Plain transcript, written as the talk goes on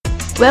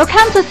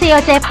Welcome to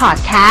COJ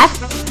Podcast.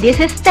 This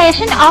is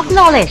Station of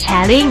Knowledge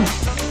Sharing.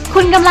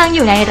 คุณกำลังอ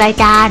ยู่ในราย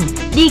การ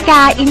ดีก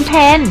า in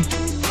Trend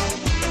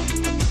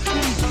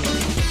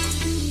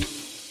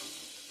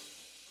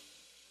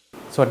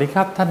สวัสดีค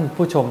รับท่าน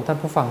ผู้ชมท่าน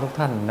ผู้ฟังทุก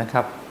ท่านนะค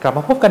รับกลับม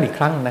าพบกันอีก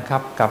ครั้งนะครั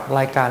บกับร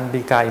ายการ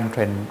ดีกา in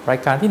Trend ราย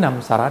การที่น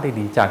ำสาระ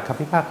ดีๆจากคำ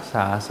พิพากษ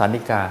าศาล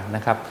ฎีกาน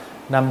ะครับ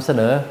นำเส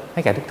นอใ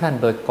ห้แก่ทุกท่าน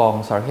โดยกอง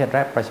สารสนเทศแล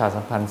ะประชา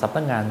สัมพันธ์สำ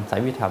นักงานสา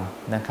ยวิธรรม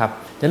นะครับ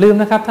อย่าลืม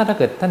นะครับถ้า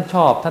เกิดท่านช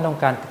อบท่านต้อง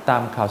การติดตา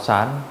มข่าวสา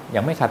รอย่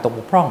างไม่ขาดตกบ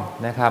กพร่อง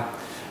นะครับ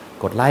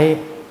กดไลค์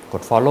ก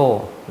ด Follow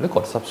หรือก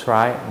ด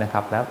Subscribe นะค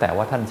รับแล้วแต่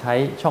ว่าท่านใช้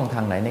ช่องทา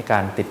งไหนในกา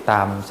รติดตา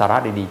มสาระ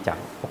ดีๆจาก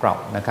พวกเรา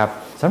นะครับ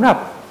สำหรับ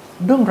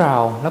เรื่องรา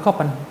วแล้วก็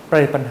ประ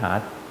เด็นปัญหา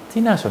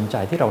ที่น่าสนใจ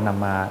ที่เราน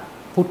ำมา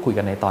พูดคุย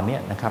กันในตอนนี้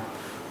นะครับ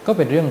ก็เ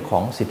ป็นเรื่องขอ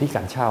งสิทธิก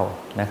ารเช่า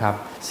นะครับ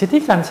สิทธิ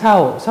การเช่า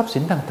ทรัพย์สิ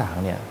นต่าง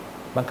ๆเนี่ย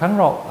บางครั้ง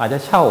เราอาจจะ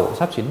เช่า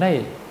ทรัพย์สินได้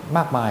ม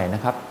ากมายน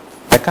ะครับ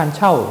แต่การเ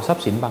ช่าทรัพ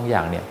ย์สินบางอย่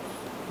างเนี่ย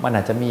มันอ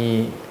าจจะ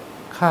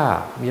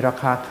มีรา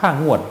คาค่า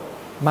งวด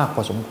มากพ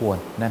อสมควร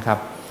นะครับ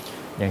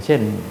อย่างเช่น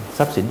ท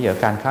รัพย์สินเกี่ยวกั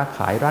บการค้าข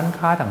ายร้าน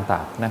ค้าต่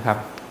างๆนะครับ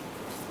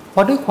เพร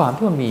าะด้วยความ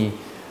ที่มันมี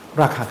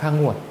ราคาค่า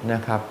งวดน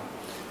ะครับ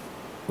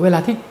เวลา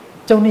ที่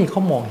เจ้าหนี้เข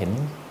ามองเห็น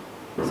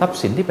ทรัพย์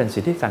สินที่เป็นสิ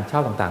ทธิการเช่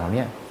าต่างๆเหล่า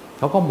นี้เ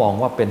ขาก็มอง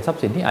ว่าเป็นทรัพ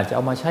ย์สินที่อาจจะเอ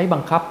ามาใช้บั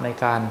งคับใน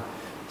การ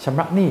ช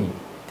ำระหนี้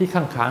ที่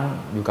ค้าง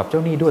อยู่กับเจ้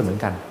าหนี้ด้วยเหมือน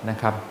กันนะ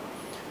ครับ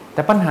แ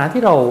ต่ปัญหา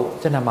ที่เรา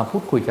จะนำมาพู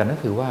ดคุยกันก็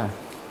คือว่า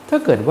ถ้า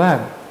เกิดว่า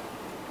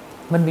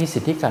มันมีสิ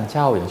ทธิการเ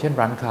ช่าอย่างเช่น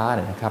ร้านค้าเ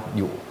นี่ยนะครับอ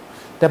ยู่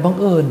แต่บัง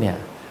เอิญเนี่ย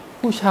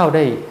ผู้เช่าไ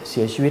ด้เ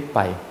สียชีวิตไป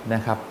น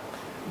ะครับ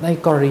ใน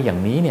กรณีอย่า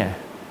งนี้เนี่ย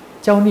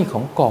เจ้าหนี้ข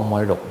องกองม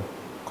รดก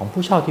ของ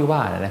ผู้เช่าที่ว่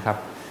านะครับ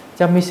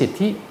จะมีสิท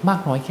ธิมาก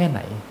น้อยแค่ไหน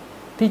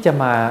ที่จะ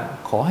มา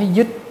ขอให้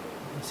ยึด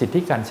สิทธิ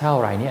การเช่า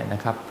รายนี้น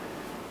ะครับ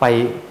ไป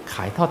ข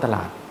ายทอดตล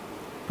าด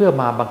เพื่อ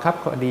มาบังคับ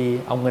คดี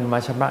เอาเงินมา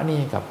ชำระหนี้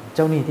ให้กับเ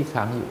จ้าหนี้ที่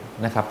ค้างอยู่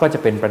นะครับก็จะ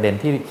เป็นประเด็น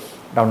ที่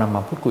เรานำม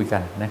าพูดคุยกั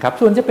นนะครับ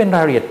ส่วนจะเป็นร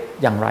ายละเอียด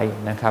อย่างไร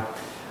นะครับ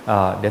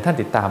เดี๋ยวท่าน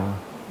ติดตาม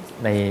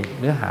ใน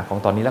เนื้อหาของ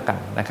ตอนนี้แล้วกัน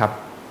นะครับ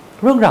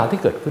เรื่องราวที่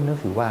เกิดขึ้นก็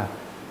คือว่า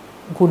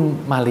คุณ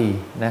มาลี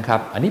นะครับ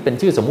อันนี้เป็น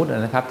ชื่อสมมุติ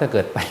นะครับถ้าเ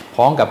กิดไป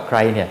พ้องกับใคร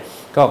เนี่ย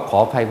ก็ขอ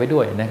อภัยไว้ด้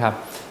วยนะครับ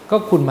ก็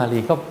คุณมาลี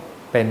ก็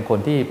เป็นคน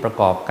ที่ประ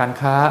กอบการ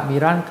ค้ามี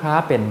ร้านค้า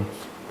เป็น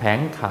แผง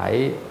ขาย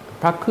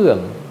พระเครื่อง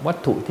วัต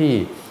ถุที่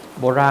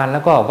โบราณแล้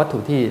วก็วัตถุ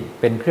ที่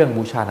เป็นเครื่อง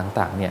บูชา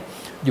ต่างๆเนี่ย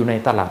อยู่ใน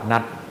ตลาดนั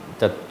ด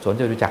จะสวน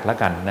จตุจักรแล้ว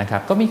กันนะครั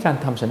บก็มีการ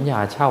ทำสัญญา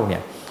เช่าเนี่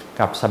ย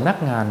กับสำนัก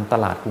งานต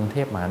ลาดกรุงเท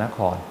พมหานค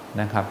ร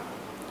นะครับ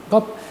ก็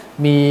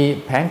มี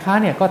แผงค้า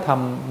เนี่ยก็ท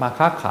ำมา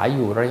ค้าขายอ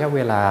ยู่ระยะเว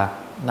ลา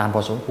นานพ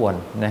อสมควร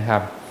นะครั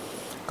บ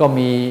ก็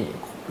มี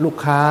ลูก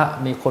ค้า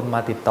มีคนมา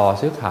ติดต่อ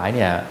ซื้อขายเ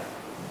นี่ย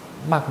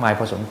มากมาย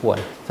พอสมควร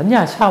สัญญ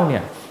าเช่าเนี่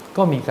ย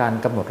ก็มีการ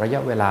กำหนดระยะ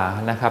เวลา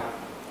นะครับ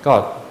ก็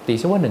ตี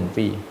ซะว่า1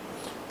 ปี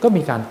ก็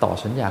มีการต่อ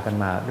สัญญากัน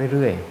มาเ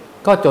รื่อย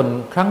ๆก็จน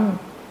ครั้ง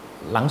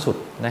หลังสุด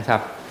นะครั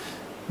บ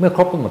เมื่อค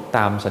รบกำหนดต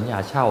ามสัญญา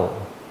เช่า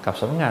กับ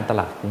สำนักงานต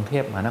ลาดกรุงเท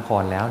พมหานค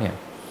รแล้วเนี่ย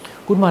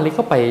คุณมาลี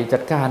ก็ไปจั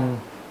ดการ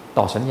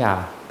ต่อสัญญา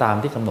ตาม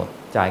ที่กำหนด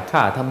จ่ายค่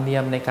าธรรมเนีย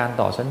มในการ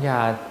ต่อสัญญา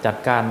จัด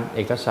การเ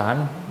อกสาร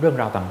เรื่อง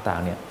ราวต่า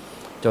งๆเนี่ย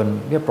จน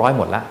เรียบร้อยห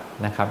มดแล้ว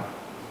นะครับ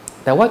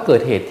แต่ว่าเกิ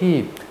ดเหตุที่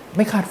ไ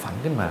ม่คาดฝัน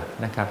ขึ้นมา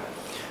นะครับ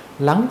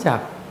หลังจาก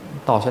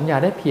ต่อสัญญา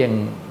ได้เพียง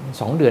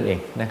2 เดือนเอง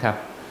นะครับ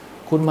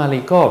คุณมา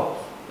ลีก็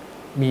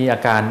มีอา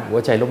การหัว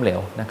ใจล้มเหลว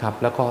นะครับ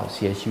แล้วก็เ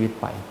สียชีวิต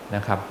ไปน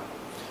ะครับ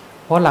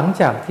พอหลัง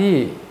จากที่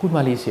คุณม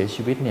าลีเสีย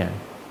ชีวิตเนี่ย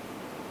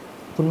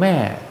คุณแม่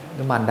ห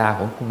รือมารดาข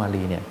องคุณมา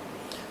ลีเนี่ย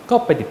ก็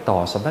ไปติดต่อ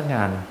สำนักง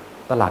าน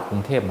ตลาดกรุ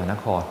งเทพมหาน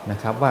ครนะ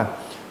ครับว่า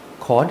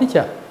ขอที่จ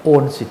ะโอ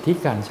นสิทธิ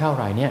การเช่า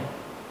รายนี้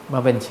มา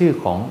เป็นชื่อ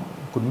ของ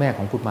คุณแม่ข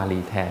องคุณมาลี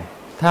แทน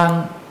ทาง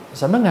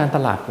สำนักงานต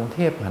ลาดกรุงเท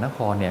พมหานค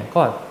รเนี่ย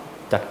ก็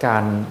จัดกา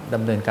รด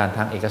ำเนินการท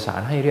างเอกสาร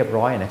ให้เรียบ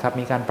ร้อยนะครับ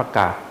มีการประก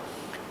าศ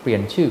เปลี่ย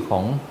นชื่อข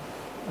อง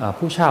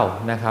ผู้เช่า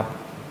นะครับ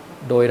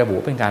โดยระบุ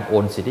เป็นการโอ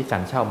นสิทธิกา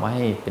รเช่ามาใ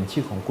ห้เป็น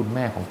ชื่อของคุณแ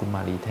ม่ของคุณม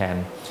าลีแทน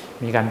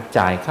มีการ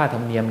จ่ายค่าธร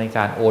รมเนียมในก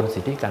ารโอนสิ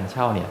ทธิการเ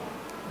ช่าเนี่ย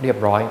เรียบ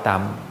ร้อยตา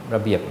มร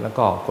ะเบียบแล้ว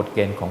ก็กฎเก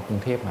ณฑ์ของกรุง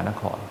เทพมหาน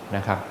ครน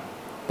ะครับ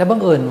แต่บัง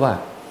เอิญว่า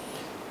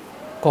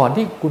ก่อน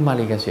ที่คุณมา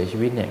ลีจะเสียชี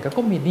วิตเนี่ย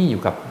ก็มีหนี้อ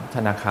ยู่กับธ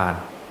นาคาร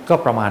ก็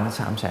ประมาณ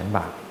 300,000 บ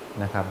าท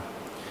นะครับ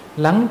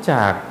หลังจ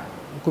าก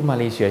คุณมา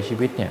ลีเสียชี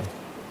วิตเนี่ย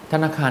ธ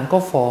นาคารก็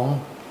ฟ้อง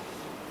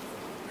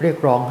เรียก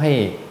ร้องให้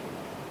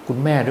คุณ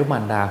แม่หรือมา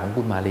รดาของ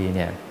คุณมาลีเ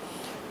นี่ย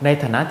ใน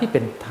ฐานะที่เป็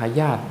นทา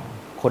ยาท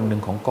คนหนึ่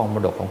งของกองม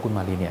รดกของคุณม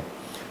าลีเนี่ย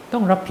ต้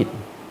องรับผิด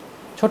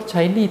ชดใ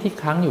ช้หนี้ที่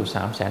ค้างอยู่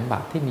 300,000 บา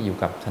ทที่มีอยู่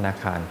กับธนา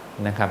คาร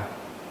นะครับ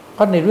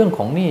ก็ในเรื่องข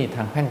องหนี้ท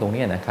างแพ่งตรง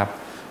นี้นะครับ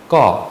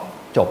ก็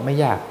จบไม่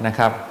ยากนะค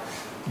รับ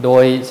โด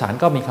ยศาล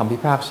ก็มีคำพิ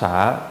พากษา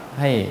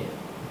ให้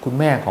คุณ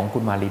แม่ของคุ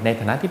ณมาลีใน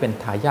ฐานะที่เป็น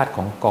ทายาทข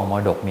องกองม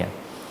รดกเนี่ย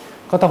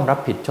ก็ต้องรับ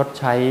ผิดชด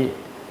ใช้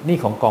หนี้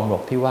ของกองมรด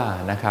กที่ว่า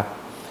นะครับ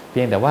เ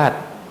พียงแต่ว่า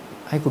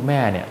ให้คุณแ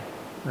ม่เนี่ย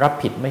รับ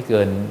ผิดไม่เ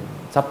กิน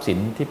ทรัพย์สิน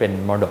ที่เป็น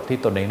มรดกที่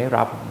ตนเองได้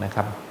รับนะค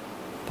รับ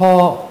พอ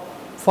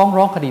ฟ้อง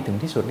ร้องคดีถึง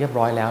ที่สุดเรียบ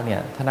ร้อยแล้วเนี่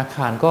ยธนาค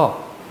ารก็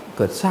เ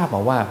กิดทราบม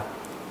าว่า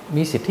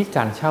มีสิทธิก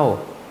ารเช่า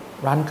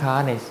ร้านค้า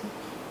ใน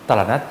ตล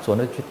าดนัดสวน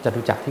จ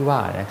ตุจักรที่ว่า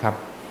นะครับ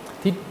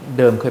ที่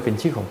เดิมเคยเป็น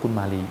ชื่อของคุณม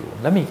าลีอยู่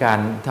และมีการ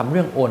ทำเ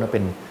รื่องโอนมาเ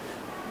ป็น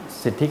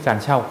สิทธิการ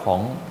เช่าของ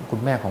คุณ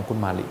แม่ของคุณ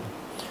มาลี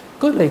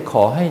ก็เลยข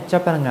อให้เจ้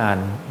าพนักงาน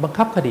บัง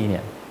คับคดีเนี่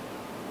ย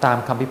ตาม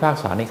คำพิพาก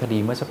ษาในคดี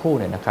เมื่อสักครู่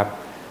เนี่ยนะครับ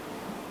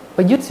ไป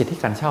ยึดสิทธิ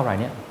การเช่าราย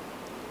นี้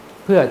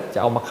เพื่อจะ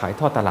เอามาขาย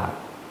ทอดตลาด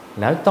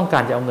แล้วต้องกา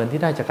รจะเอาเงิน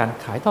ที่ได้จากการ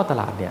ขายทอดต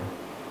ลาดเนี่ย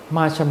ม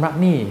าชำระ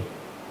หนี้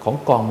ของ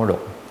กองมรด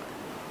ก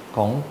ข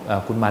อง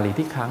คุณมาลี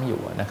ที่ค้างอยู่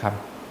นะครับ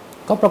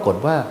ก็ปรากฏ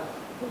ว่า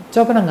เจ้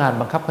าพนักงาน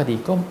บังคับคดี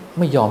ก็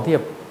ไม่ยอมที่จ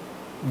ะ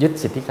ยึด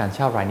สิทธิการเ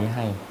ช่ารายนี้ใ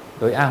ห้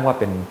โดยอ้างว่า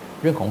เป็น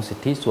เรื่องของสิท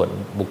ธิส่วน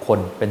บุคคล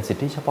เป็นสิท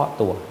ธิเฉพาะ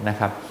ตัวนะ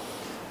ครับ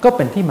ก็เ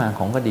ป็นที่มา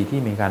ของคดี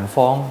ที่มีการ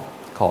ฟ้อง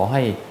ขอใ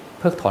ห้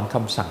เพิกถอนค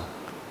ำสั่ง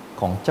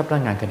ของเจ้าพนั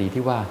กงานคดี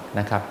ที่ว่า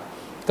นะครับ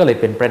ก็เลย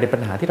เป็นประเด็นปั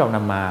ญหาที่เราน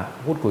ำมา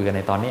พูดคุยกันใ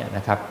นตอนนี้น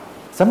ะครับ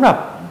สำหรับ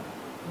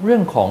เรื่อ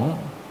งของ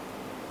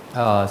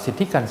สิท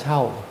ธิการเช่า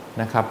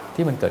นะครับ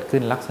ที่มันเกิดขึ้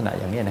นลักษณะ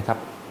อย่างนี้นะครับ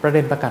ประเด็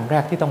นประการแร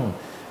กที่ต้อง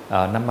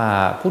นำมา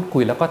พูดคุ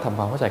ยแล้วก็ทำค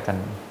วามเข้าใจกัน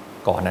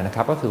ก่อนนะค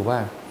รับก็คือว่า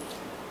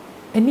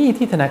ไอ้หนี้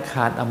ที่ธนาค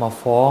ารเอามา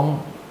ฟ้อง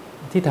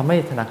ที่ทำให้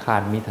ธนาคาร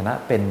มีฐานะ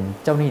เป็น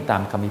เจ้าหนี้ตา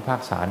มคำพิพา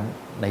กษา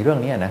ในเรื่อง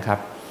นี้นะครับ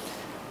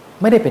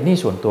ไม่ได้เป็นหนี้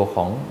ส่วนตัวข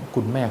อง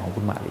คุณแม่ของ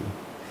คุณมาลี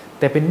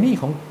แต่เป็นหนี้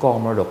ของกอง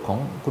มรดกของ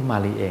คุณมา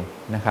ลีเอง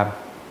นะครับ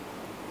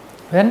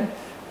เพราะฉะนั้น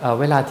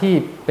เวลาที่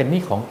เป็นห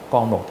นี้ของก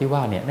องมรดกที่ว่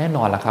าเนี่ยแน่น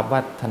อนละครับว่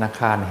าธนาค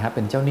ารนะฮะเ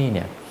ป็นเจ้าหนี้เ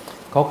นี่ย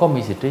เขาก็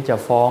มีสิทธิ์ที่จะ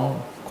ฟ้อง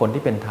คน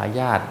ที่เป็นทา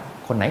ยาท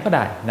คนไหนก็ไ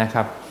ด้นะค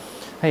รับ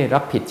ให้รั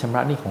บผิดชำร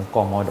ะหนี้ของก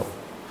องมรดก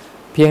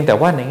เพียงแต่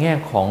ว่าในแง่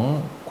ของ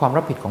ความ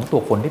รับผิดของตั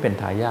วคนที่เป็น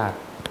ทายาท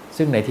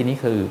ซึ่งในที่นี้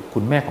คือคุ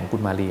ณแม่ของคุ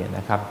ณมาลีน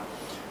ะครับ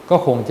ก็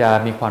คงจะ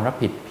มีความรับ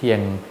ผิดเพียง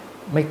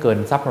ไม่เกิน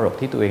ทรัพย์มรดก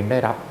ที่ตัวเองได้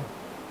รับ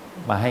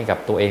มาให้กับ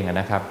ตัวเองน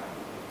ะครับ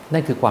นั่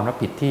นคือความรับ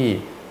ผิดที่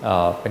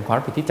เป็นความ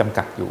รับผิดที่จำ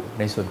กัดอยู่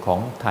ในส่วนของ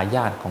ทาย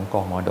าทของก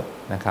องมรดก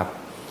นะครับ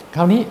คร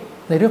าวนี้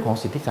ในเรื่องของ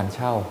สิทธิการเ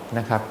ช่า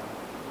นะครับ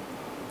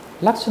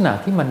ลักษณะ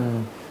ที่มัน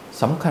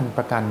สำคัญป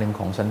ระการหนึ่ง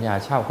ของสัญญา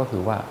เช่าก็คื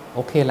อว่าโอ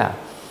เคล่ะ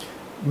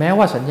แม้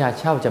ว่าสัญญา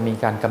เช่าจะมี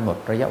การกำหนด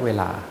ระยะเว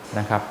ลา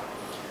นะครับ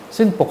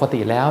ซึ่งปกติ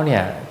แล้วเนี่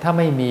ยถ้าไ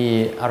ม่มี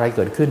อะไรเ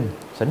กิดขึ้น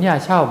สัญญา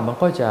เช่ามัน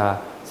ก็จะ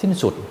สิ้น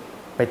สุด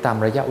ไปตาม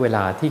ระยะเวล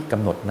าที่ก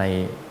ำหนดใน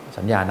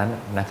สัญญานั้น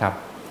นะครับ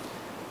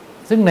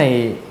ซึ่งใน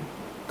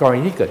กร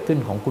ณีที่เกิดขึ้น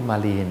ของคุณมา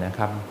ลีนะค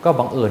รับก็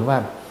บังเอิญว่า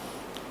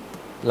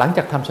หลังจ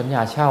ากทำสัญญ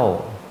าเช่า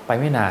ไป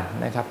ไม่นาน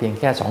นะครับเพียง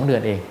แค่2 เดือ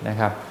นเองนะ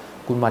ครับ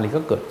คุณมาลี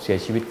ก็เกิดเสีย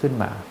ชีวิตขึ้น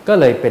มาก็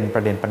เลยเป็นป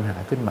ระเด็นปัญหา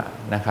ขึ้นมา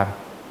นะครับ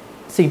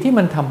สิ่งที่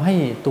มันทำให้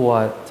ตัว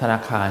ธนา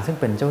คารซึ่ง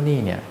เป็นเจ้าหนี้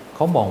เนี่ยเข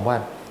ามองว่า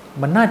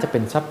มันน่าจะเป็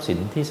นทรัพย์สิน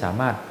ที่สา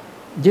มารถ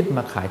ยึดม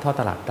าขายทอด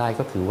ตลาดได้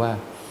ก็คือว่า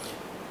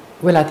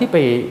เวลาที่ไป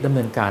ดำเ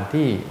นินการ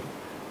ที่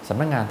ส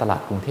ำนักงานตลา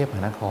ดกรุงเทพมห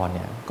านครเ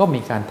นี่ยก็มี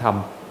การท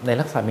ำใน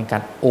ลักษณะเป็นกา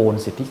รโอน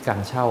สิทธิการ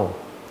เช่า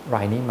ร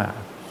ายนี้มา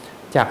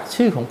จาก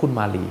ชื่อของคุณม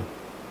าลี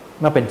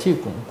มาเป็นชื่อ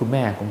ของคุณแ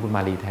ม่ของคุณม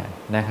าลีแทน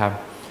นะครับ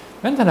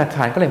งั้นธนาค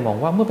ารก็เลยมอง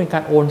ว่าเมื่อเป็นกา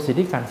รโอนสิท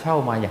ธิการเช่า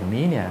มาอย่าง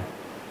นี้เนี่ย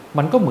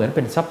มันก็เหมือนเ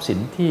ป็นทรัพย์สิน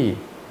ที่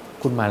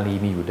คุณมาลี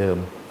มีอยู่เดิม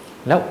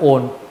แล้วโอ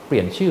นเป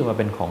ลี่ยนชื่อมาเ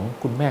ป็นของ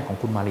คุณแม่ของ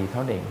คุณมาลีเท่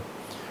านั้นเอง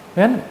เพราะ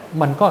ฉะนั้น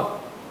มันก็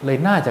เลย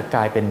น่าจะกล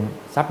ายเป็น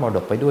ทรัพย์มรด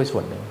กไปด้วยส่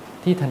วนหนึ่ง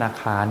ที่ธนา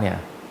คารเนี่ย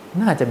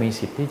น่าจะมี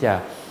สิทธิ์ที่จะ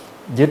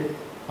ยึด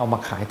เอามา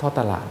ขายทอด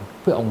ตลาด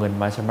เพื่อเอาเงิน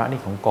มาชำระหนี้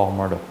ของกองม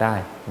รดกได้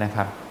นะค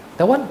รับแ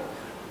ต่ว่า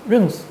เรื่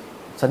อง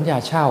สัญญา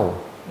เช่า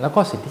แล้วก็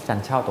สิทธิการ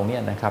เช่าตรงนี้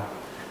นะครับ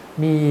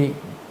มี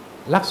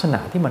ลักษณะ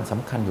ที่มันส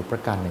ำคัญอยู่ปร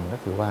ะการหนึ่งก็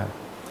คือว่า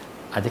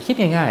อาจจะคิด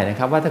ง่ายๆนะค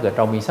รับว่าถ้าเกิดเ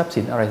รามีทรัพย์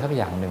สินอะไรสัก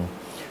อย่างหนึ่ง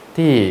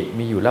ที่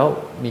มีอยู่แล้ว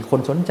มีคน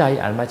สนใจ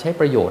อาจมาใช้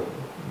ประโยชน์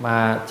มา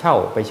เช่า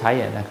ไปใช้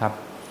นะครับ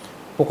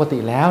ปกติ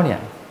แล้วเนี่ย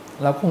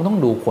เราคงต้อง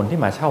ดูคนที่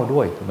มาเช่าด้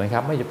วยถูกไหมครั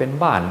บไม่จะเป็น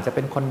บ้านจะเ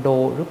ป็นคอนโด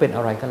หรือเป็นอ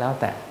ะไรก็แล้ว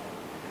แต่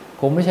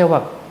คงไม่ใช่ว่า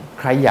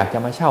ใครอยากจะ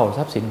มาเช่าท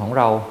รัพย์สินของเ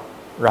รา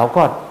เรา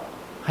ก็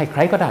ให้ใค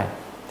รก็ได้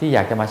ที่อย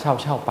ากจะมาเ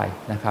ช่าไป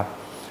นะครับ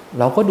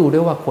เราก็ดูด้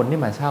วยว่าคนที่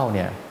มาเช่าเ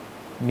นี่ย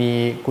มี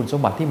คุณส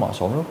มบัติที่เหมาะ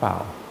สมหรือเปล่า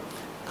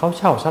เขา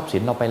เช่าทรัพย์สิ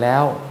นเราไปแล้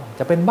ว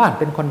จะเป็นบ้าน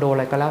เป็นคอนโดอะ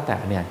ไรก็แล้วแต่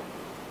เนี่ย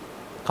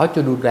เขาจ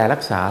ะดูแลรั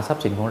กษาทรัพ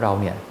ย์สินของเรา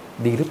เนี่ย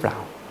ดีหรือเปล่า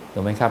ถู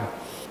กไหมครับ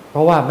เพร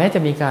าะว่าแม้จะ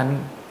มีการ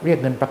เรียก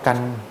เงินประกัน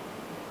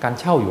การ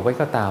เช่าอยู่ไว้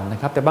ก็ตามน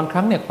ะครับแต่บางค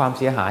รั้งเนี่ยความเ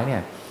สียหายเนี่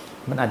ย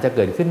มันอาจจะเ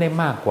กิดขึ้นได้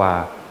มากกว่า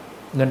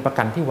เงินประ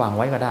กันที่วางไ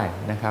ว้ก็ได้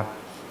นะครับ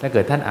ถ้าเ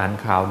กิดท่านอ่าน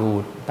ข่าวดู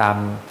ตาม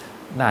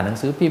หน้าหนัง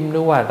สือพิมพ์หรื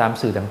อว่าตาม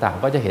สื่อต่าง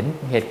ๆก็จะเห็น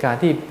เหตุการณ์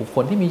ที่บุคค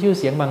ลที่มีชื่อ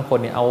เสียงบางคน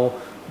เนี่ยเอา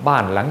บ้า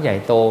นหลังใหญ่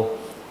โต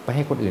ไปใ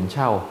ห้คนอื่นเ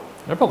ช่า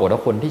แล้วปรากฏว่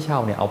าคนที่เช่า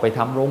เนี่ยเอาไปท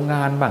ำโรงง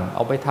านบ้างเอ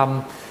าไปท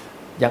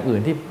ำอย่างอื่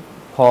นที่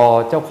พอ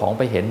เจ้าของ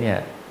ไปเห็นเนี่ย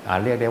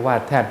เรียกได้ว่า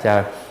แทบจะ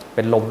เ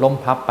ป็นลมล้ม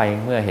พับไป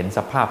เมื่อเห็นส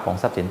ภาพของ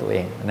ทรัพย์สินตัวเอ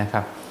งนะค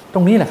รับต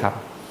รงนี้แหละครับ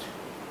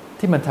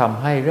ที่มันท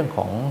ำให้เรื่องข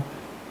อง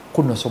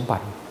คุณสมบั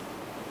ติ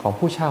ของ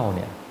ผู้เช่าเ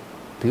นี่ย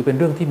ถือเป็น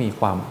เรื่องที่มี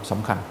ความส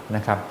ำคัญน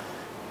ะครับ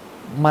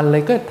มันเล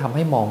ยก็ทำใ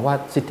ห้มองว่า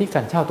สิทธิก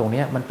ารเช่าตรง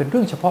นี้มันเป็นเ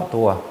รื่องเฉพาะ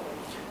ตัว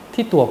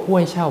ที่ตัวผู้ใ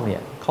ห้เช่าเนี่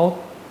ยเขา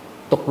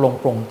ตกลง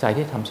ปรงใจ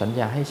ที่ทำสัญ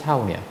ญาให้เช่า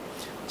เนี่ย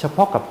เฉพ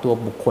าะกับตัว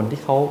บุคคล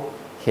ที่เขา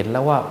เห็นแล้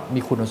วว่ามี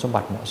คุณสมบั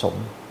ติเหมาะสม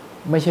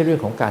ไม่ใช่เรื่อ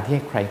งของการที่ใ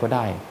ห้ใครก็ไ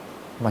ด้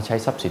มาใช้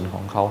ทรัพย์สินข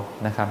องเขา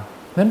นะครับเ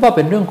พราะฉะนั้นว่าเ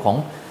ป็นเรื่องของ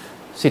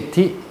สิท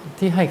ธิ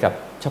ที่ให้กับ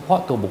เฉพาะ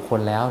ตัวบุคคล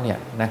แล้วเนี่ย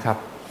นะครับ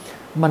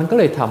มันก็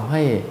เลยทำใ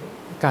ห้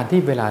การที่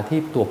เวลาที่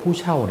ตัวผู้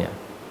เช่าเนี่ย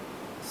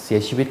เสีย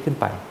ชีวิตขึ้น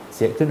ไปเ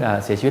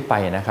สียชีวิตไป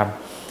นะครับ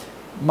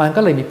มันก็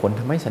เลยมีผล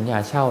ทำให้สัญญา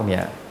เช่าเนี่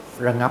ย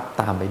ระงับ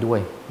ตามไปด้วย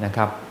นะค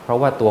รับเพราะ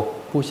ว่าตัว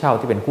ผู้เช่า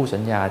ที่เป็นคู่สั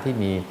ญญาที่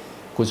มี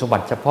คุณสมบั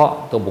ติเฉพาะ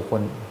ตัวบุคค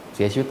ลเ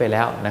สียชีวิตไปแ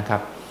ล้วนะครั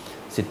บ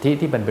สิทธิ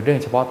ที่มันเป็นเรื่อ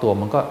งเฉพาะตัว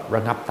มันก็ร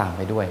ะงับตามไ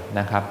ปด้วย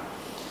นะครับ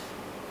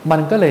มัน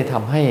ก็เลยท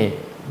ำให้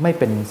ไม่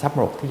เป็นทรัพย์ม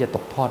รดกที่จะต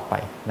กทอดไป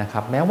นะครั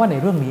บแม้ว่าใน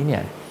เรื่องนี้เนี่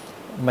ย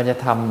มันจะ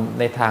ทำ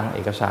ในทางเอ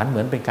กสารเหมื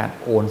อนเป็นการ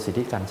โอนสิท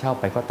ธิการเช่า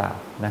ไปก็ตาม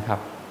นะครับ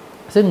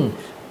ซึ่ง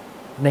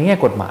ในแง่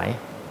กฎหมาย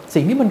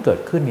สิ่งที่มันเกิด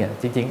ขึ้นเนี่ย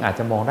จริงๆอาจ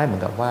จะมองได้เหมือ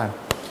นกับว่า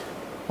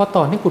เพราะต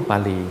อนที่คุณมา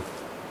ลี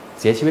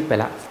เสียชีวิตไป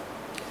แล้ว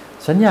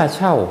สัญญาเ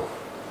ช่า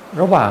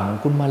ระหว่าง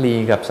คุณมาลี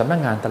กับสำนัก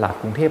งานตลาด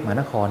กรุงเทพมหา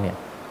นครเนี่ย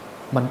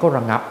มันก็ร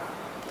ะงับ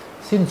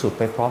สิ้นสุดไ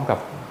ปพร้อมกับ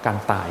การ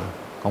ตาย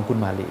ของคุณ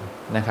มาลี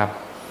นะครับ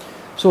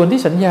ส่วนที่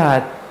สัญญา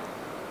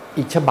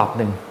อีกฉบับ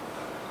หนึ่ง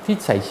ที่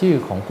ใส่ชื่อ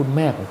ของคุณแ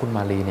ม่ของคุณม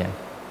าลีเนี่ย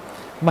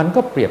มันก็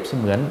เปรียบเส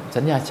มือน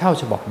สัญญาเช่า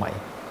ฉบับใหม่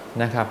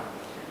นะครับ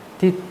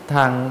ที่ท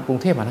างกรุง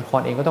เทพมหานคร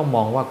เองก็ต้องม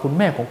องว่าคุณแ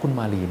ม่ของคุณ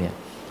มาลีเนี่ย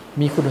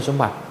มีคุณสม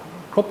บัติ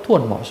ครบถ้ว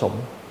นเหมาะสม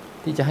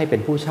ที่จะให้เป็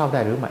นผู้เช่าได้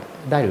หรือ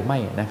ไม่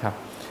นะครับ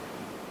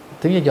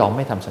ถึงจะยอมไ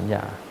ม่ทำสัญญ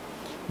า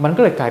มัน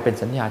ก็เลยกลายเป็น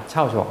สัญญาเ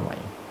ช่าฉบับใหม่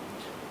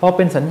พอเ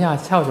ป็นสัญญา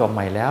เช่าฉบับให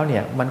ม่แล้วเนี่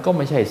ยมันก็ไ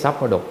ม่ใช่ทรัพย์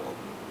มรดก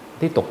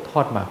ที่ตกทอ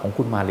ดมาของ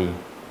คุณมาลี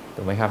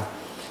ถูกไหมครับ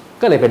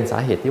ก็เลยเป็นสา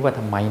เหตุที่ว่า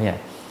ทำไมเนี่ย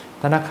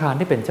ธนาคาร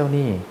ที่เป็นเจ้าห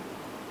นี้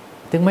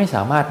ถึงไม่ส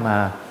ามารถมา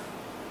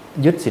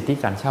ยึดสิทธิ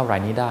การเช่ารา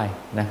ยนี้ได้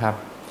นะครับ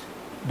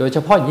โดยเฉ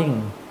พาะยิ่ง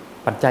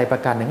ปัจจัยปร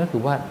ะการหนึ่งก็คื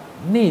อว่า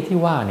หนี้ที่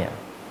ว่าเนี่ย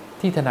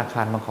ที่ธนาค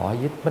ารมาขอให้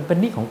ยึดมันเป็น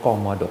หนี้ของกอง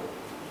มรดก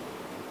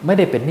ไม่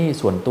ได้เป็นหนี้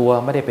ส่วนตัว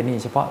ไม่ได้เป็นหนี้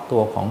เฉพาะตั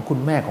วของคุณ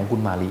แม่ของคุ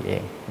ณมาลีเอ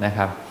งนะค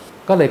รับ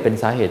ก็เลยเป็น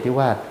สาเหตุที่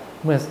ว่า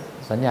เมื่อ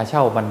สัญญาเช่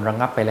ามันระ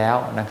งับไปแล้ว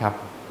นะครับ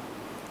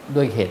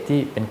ด้วยเหตุที่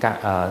เป็น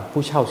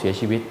ผู้เช่าเสีย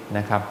ชีวิตน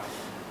ะครับ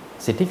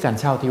สิทธิการ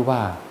เช่าที่ว่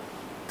า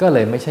ก็เล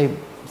ยไม่ใช่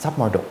ทรัพย์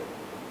มรดก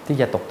ที่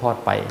จะตกทอด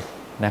ไป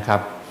นะครับ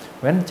เพ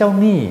ราะฉะนั้นเจ้า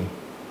หนี้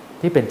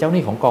ที่เป็นเจ้าห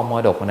นี้ของกองม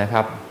รดกนะค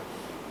รับ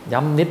ย้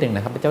ำนิดหนึ่งน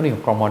ะครับเป็นเจ้าหนี้ข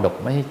องกองมรดก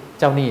ไม่ใช่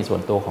เจ้าหนี้ส่ว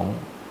นตัวของ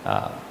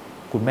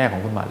คุณแม่ขอ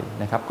งคุณมาลี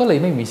นะครับก็เลย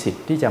ไม่มีสิท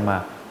ธิ์ที่จะมา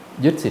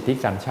ยึดสิทธิ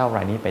การเช่าร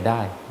ายนี้ไปได้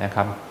นะค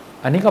รับ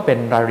อันนี้ก็เป็น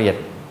รายละเอียด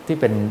ที่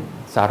เป็น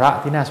สาระ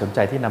ที่น่าสนใจ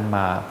ที่นำม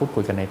าพูดคุ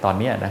ยกันในตอน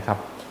นี้นะครับ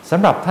ส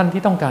ำหรับท่าน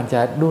ที่ต้องการจ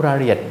ะดูราย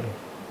ละเอียด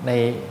ใน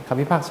คำ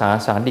พิพากษา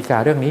ศาลฎีกา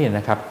เรื่องนี้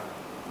นะครับ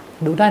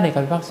ดูได้ในค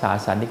ำพิพากษา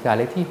ศาลฎีกาเ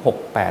ลขที่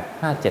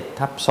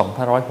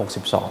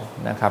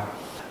6857/2562นะครับ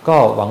ก็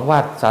หวังว่า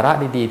สาระ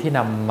ดีๆที่น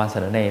ำมาเส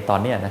นอในตอน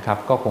นี้นะครับ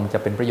ก็คงจะ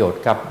เป็นประโยช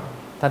น์กับ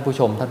ท่านผู้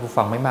ชมท่านผู้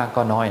ฟังไม่มาก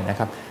ก็น้อยนะ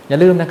ครับอย่า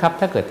ลืมนะครับ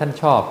ถ้าเกิดท่าน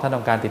ชอบท่านต้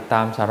องการติดตา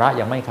มสาระอ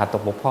ย่างไม่ขาดต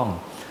กบกพร่อง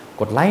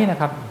กดไลค์นะ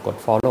ครับกด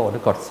follow หรื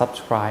อกด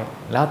subscribe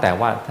แล้วแต่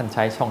ว่าท่านใ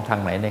ช้ช่องทาง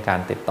ไหนในการ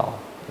ติดต่อ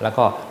แล้ว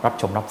ก็รับ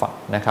ชมรับฟัง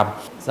นะครับ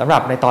สำหรั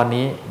บในตอน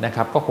นี้นะค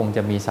รับก็คงจ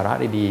ะมีสาระ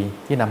ดี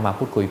ๆที่นำมา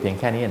พูดคุยเพียง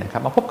แค่นี้นะครั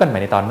บมาพบกันใหม่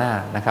ในตอนหน้า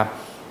นะครับ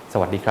ส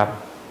วัสดีครั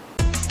บ